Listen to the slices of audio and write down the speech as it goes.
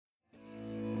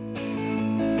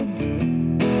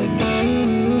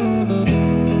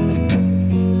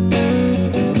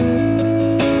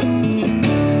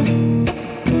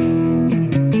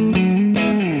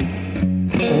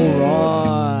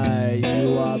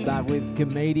I'm back with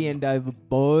comedian David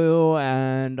Boyle,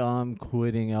 and I'm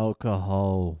quitting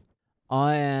alcohol.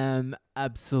 I am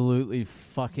absolutely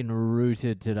fucking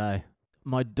rooted today.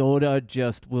 My daughter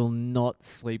just will not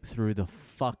sleep through the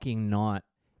fucking night.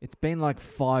 It's been like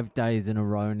 5 days in a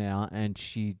row now, and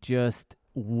she just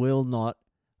will not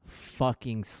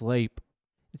fucking sleep.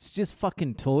 It's just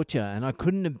fucking torture, and I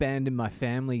couldn't abandon my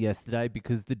family yesterday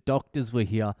because the doctors were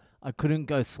here. I couldn't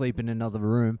go sleep in another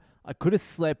room. I could have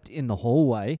slept in the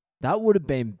hallway. That would have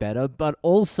been better, but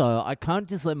also I can't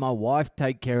just let my wife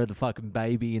take care of the fucking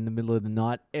baby in the middle of the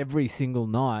night every single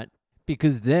night,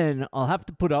 because then I'll have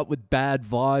to put up with bad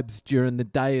vibes during the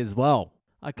day as well.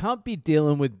 I can't be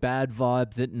dealing with bad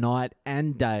vibes at night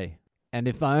and day. And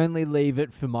if I only leave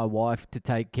it for my wife to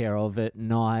take care of at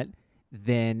night,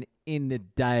 then in the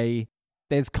day,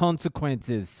 there's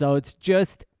consequences. So it's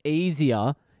just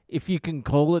easier, if you can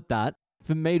call it that,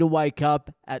 for me to wake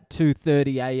up at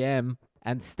 2:30 a.m.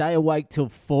 and stay awake till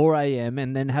 4 a.m.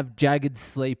 and then have jagged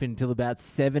sleep until about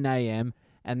 7 a.m.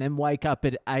 and then wake up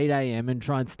at 8 a.m. and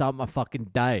try and start my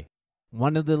fucking day.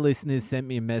 One of the listeners sent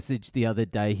me a message the other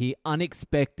day. He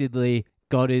unexpectedly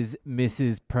got his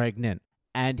missus pregnant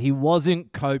and he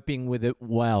wasn't coping with it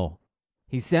well.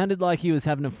 He sounded like he was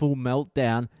having a full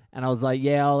meltdown, and I was like,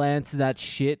 yeah, I'll answer that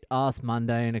shit. Ask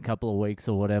Monday in a couple of weeks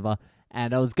or whatever.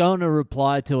 And I was going to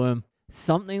reply to him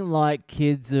something like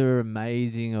kids are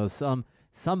amazing or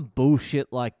some bullshit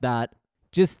like that,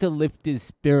 just to lift his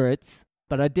spirits.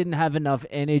 But I didn't have enough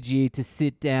energy to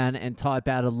sit down and type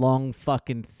out a long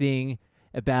fucking thing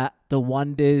about the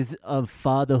wonders of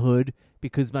fatherhood,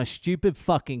 because my stupid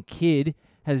fucking kid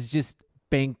has just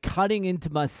been cutting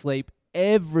into my sleep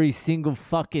every single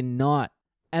fucking night.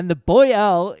 And the boy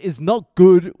owl is not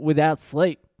good without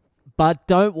sleep. But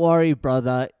don't worry,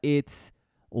 brother, it's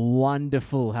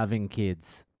wonderful having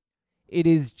kids. It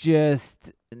is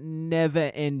just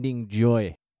never-ending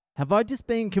joy. Have I just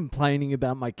been complaining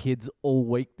about my kids all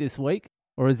week this week?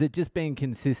 Or has it just been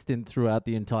consistent throughout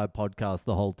the entire podcast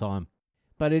the whole time?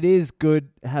 But it is good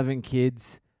having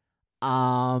kids.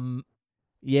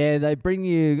 Yeah, they bring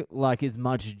you like as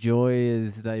much joy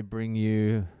as they bring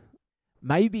you.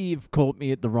 Maybe you've caught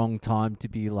me at the wrong time to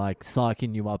be like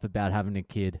psyching you up about having a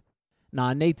kid. No,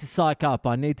 I need to psych up.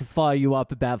 I need to fire you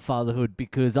up about fatherhood,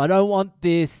 because I don't want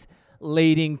this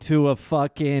leading to a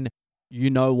fucking you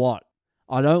know what.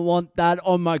 I don't want that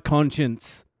on my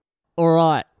conscience. All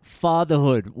right,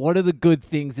 fatherhood. What are the good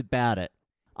things about it?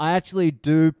 I actually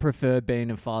do prefer being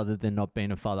a father than not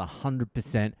being a father,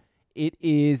 100%.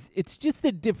 It's just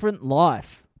a different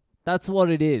life. That's what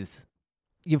it is.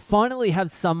 You finally have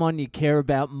someone you care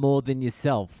about more than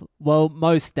yourself. Well,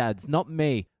 most dads, not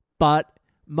me, but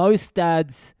most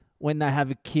dads, when they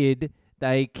have a kid,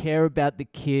 they care about the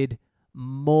kid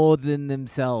more than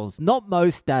themselves. Not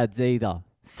most dads either.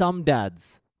 Some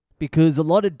dads. Because a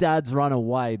lot of dads run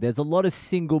away. There's a lot of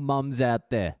single mums out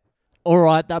there. All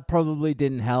right, that probably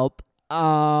didn't help.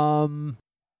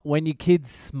 When your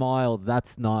kids smile,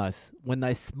 that's nice. When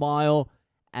they smile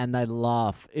and they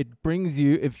laugh, it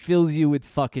fills you with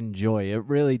fucking joy. It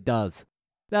really does.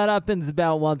 That happens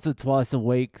about once or twice a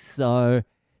week, so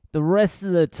the rest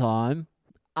of the time,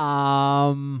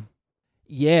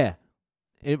 yeah,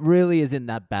 it really isn't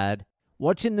that bad.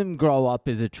 Watching them grow up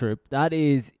is a trip. That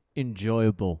is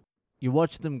enjoyable. You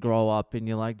watch them grow up and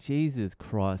you're like, Jesus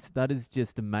Christ, that is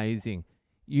just amazing.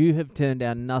 You have turned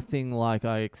out nothing like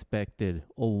I expected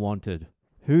or wanted.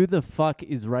 Who the fuck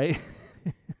is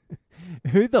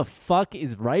Who the fuck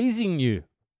is raising you?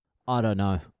 I don't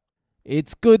know.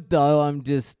 It's good though. I'm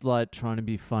just like trying to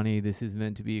be funny. This is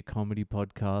meant to be a comedy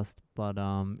podcast, but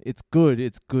it's good.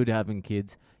 It's good having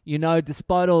kids. You know,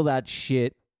 despite all that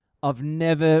shit, I've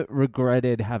never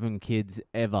regretted having kids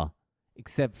ever,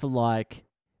 except for like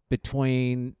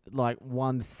between like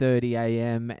 1:30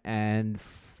 a.m. and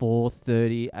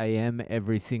 4:30 a.m.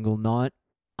 every single night.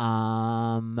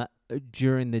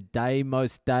 During the day,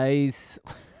 most days.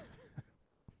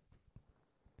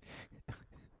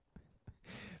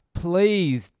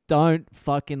 Please don't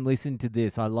fucking listen to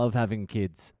this. I love having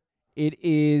kids. It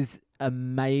is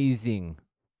amazing.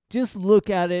 Just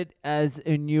look at it as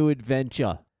a new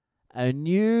adventure. A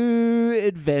new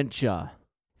adventure.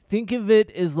 Think of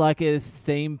it as like a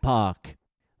theme park.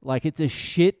 Like it's a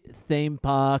shit theme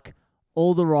park.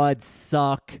 All the rides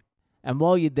suck. And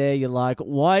while you're there, you're like,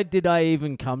 why did I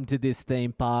even come to this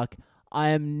theme park? I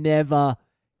am never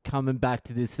coming back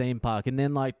to this theme park. And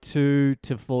then like 2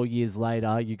 to 4 years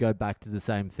later, you go back to the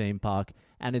same theme park.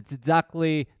 And it's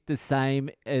exactly the same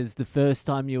as the first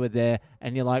time you were there.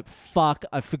 And you're like, fuck,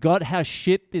 I forgot how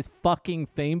shit this fucking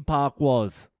theme park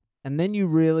was. And then you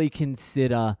really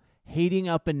consider heating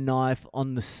up a knife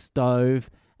on the stove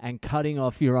and cutting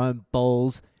off your own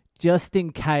balls just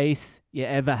in case you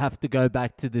ever have to go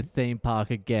back to the theme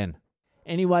park again.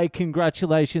 Anyway,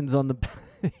 congratulations on the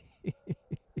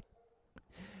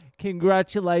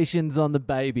congratulations on the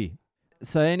baby.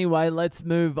 So anyway, let's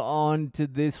move on to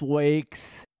this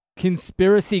week's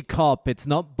Conspiracy Cop. It's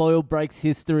not Boyle Breaks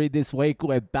History this week.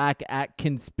 We're back at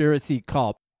Conspiracy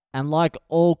Cop. And like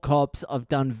all cops, I've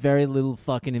done very little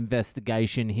fucking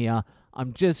investigation here.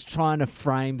 I'm just trying to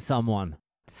frame someone,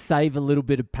 save a little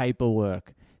bit of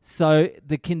paperwork. So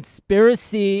the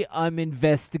conspiracy I'm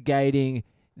investigating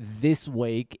this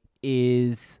week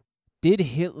is, did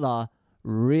Hitler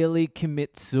really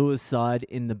commit suicide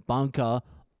in the bunker,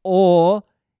 or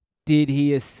did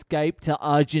he escape to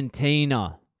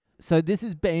Argentina? So this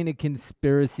has been a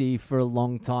conspiracy for a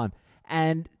long time.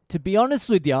 And to be honest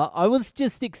with you, I was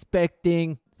just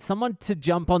expecting someone to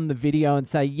jump on the video and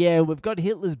say, yeah, we've got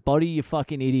Hitler's body, you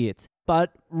fucking idiots.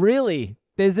 But really,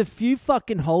 there's a few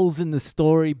fucking holes in the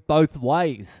story both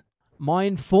ways. My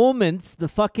informants, the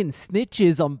fucking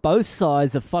snitches on both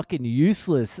sides, are fucking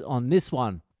useless on this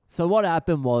one. So what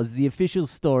happened was, the official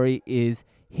story is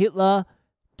Hitler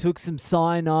took some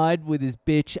cyanide with his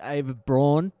bitch Ava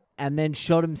Braun and then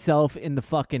shot himself in the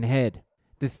fucking head.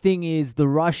 The thing is, the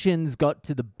Russians got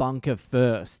to the bunker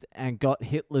first and got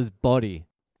Hitler's body.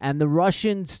 And the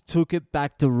Russians took it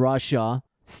back to Russia.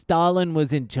 Stalin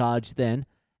was in charge then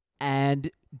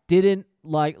and didn't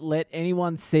let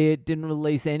anyone see it, didn't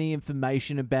release any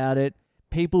information about it.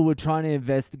 People were trying to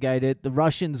investigate it. The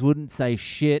Russians wouldn't say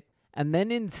shit. And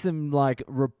then in some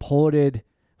reported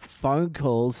phone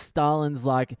calls, Stalin's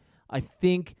like, I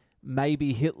think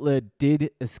maybe Hitler did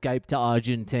escape to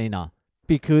Argentina.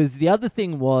 Because the other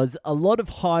thing was, a lot of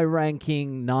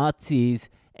high-ranking Nazis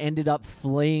ended up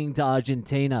fleeing to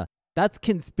Argentina. That's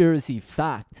conspiracy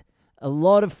fact. A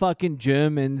lot of fucking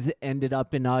Germans ended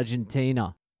up in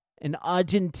Argentina. An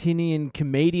Argentinian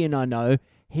comedian I know,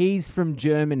 he's from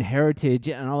German heritage,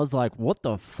 and I was like, what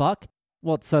the fuck?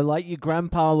 What, so your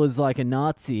grandpa was a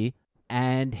Nazi,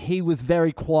 and he was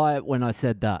very quiet when I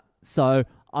said that. So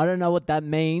I don't know what that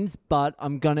means, but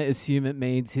I'm gonna assume it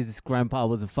means his grandpa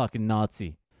was a fucking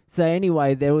Nazi. So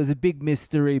anyway, there was a big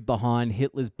mystery behind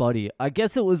Hitler's body. I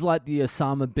guess it was like the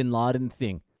Osama bin Laden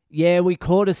thing. Yeah, we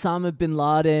caught Osama bin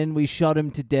Laden, we shot him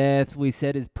to death, we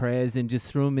said his prayers and just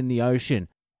threw him in the ocean.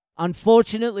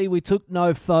 Unfortunately, we took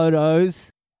no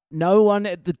photos. No one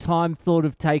at the time thought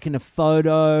of taking a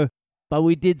photo, but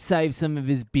we did save some of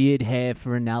his beard hair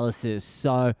for analysis.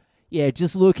 So yeah,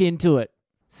 just look into it.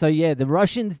 So yeah, the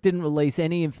Russians didn't release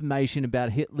any information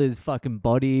about Hitler's fucking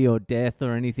body or death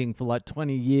or anything for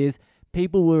 20 years.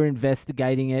 People were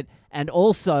investigating it. And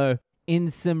also, in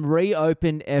some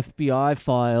reopened FBI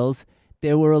files,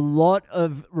 there were a lot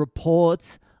of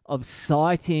reports of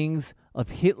sightings of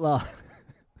Hitler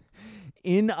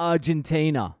in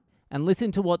Argentina. And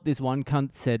listen to what this one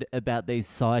cunt said about these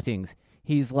sightings.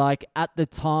 He's like, at the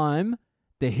time,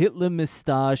 the Hitler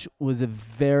moustache was a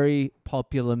very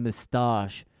popular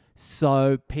moustache,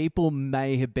 so people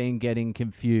may have been getting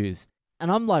confused.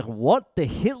 And I'm like, what? The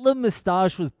Hitler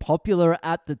moustache was popular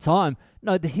at the time?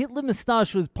 No, the Hitler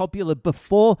moustache was popular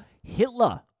before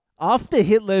Hitler. After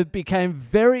Hitler, it became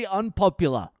very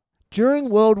unpopular. During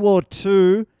World War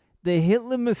II, the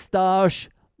Hitler moustache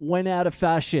went out of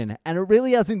fashion, and it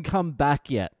really hasn't come back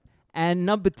yet. And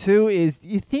number two is,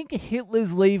 you think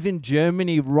Hitler's leaving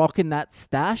Germany rocking that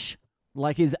stash?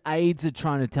 His aides are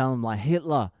trying to tell him,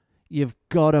 Hitler, you've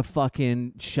got to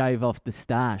fucking shave off the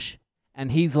stash.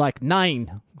 And he's like,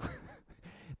 nein,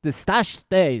 the stash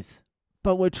stays.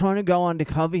 But we're trying to go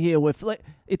undercover here.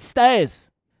 It stays.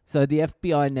 So the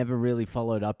FBI never really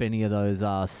followed up any of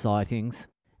those sightings.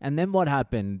 And then what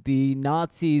happened? The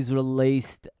Nazis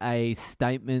released a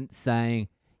statement saying,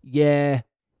 yeah,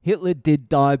 Hitler did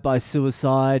die by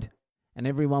suicide. And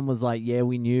everyone was like, yeah,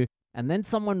 we knew. And then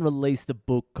someone released a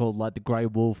book called The Grey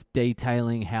Wolf,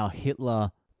 detailing how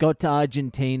Hitler got to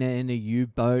Argentina in a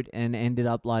U-boat and ended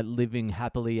up living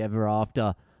happily ever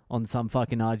after on some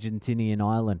fucking Argentinian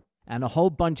island. And a whole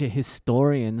bunch of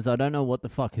historians, I don't know what the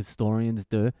fuck historians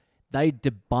do, they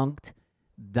debunked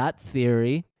that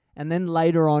theory. And then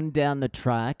later on down the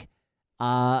track,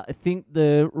 I think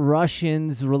the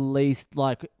Russians released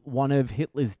one of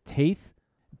Hitler's teeth.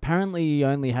 Apparently he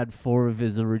only had 4 of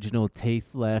his original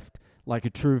teeth left, like a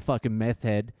true fucking meth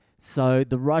head. So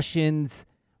the Russians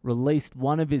released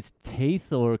one of his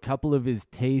teeth or a couple of his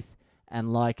teeth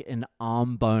and an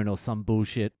arm bone or some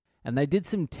bullshit. And they did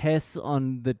some tests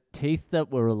on the teeth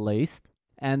that were released.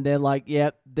 And they're like,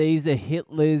 yep, these are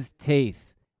Hitler's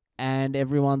teeth. And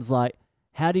everyone's like,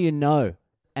 how do you know?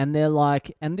 And they're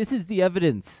like, and this is the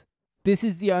evidence. This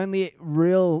is the only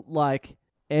real,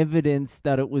 evidence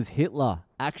that it was Hitler,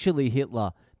 actually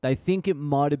Hitler. They think it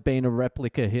might have been a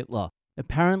replica Hitler.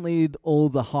 Apparently, all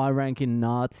the high-ranking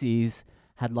Nazis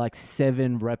had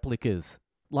 7 replicas,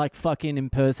 like fucking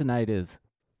impersonators.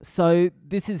 So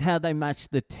this is how they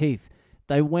matched the teeth.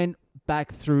 They went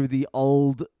back through the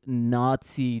old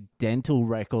Nazi dental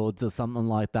records or something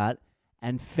like that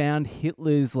and found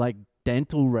Hitler's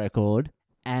dental record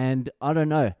and, I don't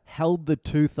know, held the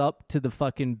tooth up to the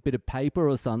fucking bit of paper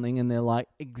or something, and they're like,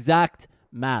 exact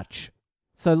match.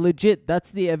 So legit,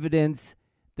 that's the evidence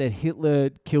that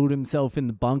Hitler killed himself in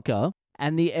the bunker.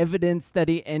 And the evidence that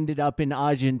he ended up in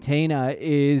Argentina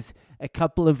is a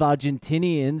couple of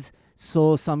Argentinians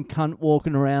saw some cunt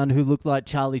walking around who looked like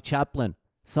Charlie Chaplin.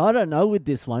 So I don't know with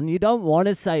this one. You don't want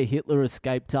to say Hitler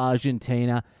escaped to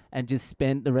Argentina and just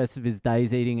spent the rest of his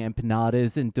days eating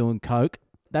empanadas and doing coke.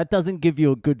 That doesn't give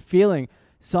you a good feeling.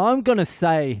 So I'm going to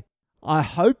say, I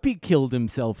hope he killed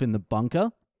himself in the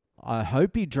bunker. I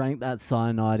hope he drank that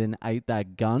cyanide and ate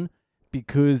that gun,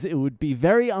 because it would be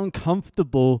very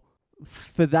uncomfortable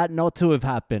for that not to have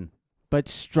happened. But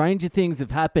stranger things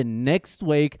have happened. Next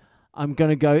week, I'm going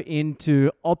to go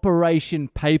into Operation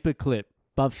Paperclip.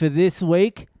 But for this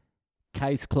week,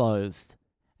 case closed.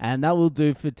 And that will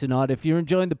do for tonight. If you're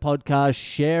enjoying the podcast,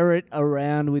 share it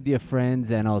around with your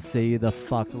friends, and I'll see you the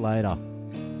fuck later.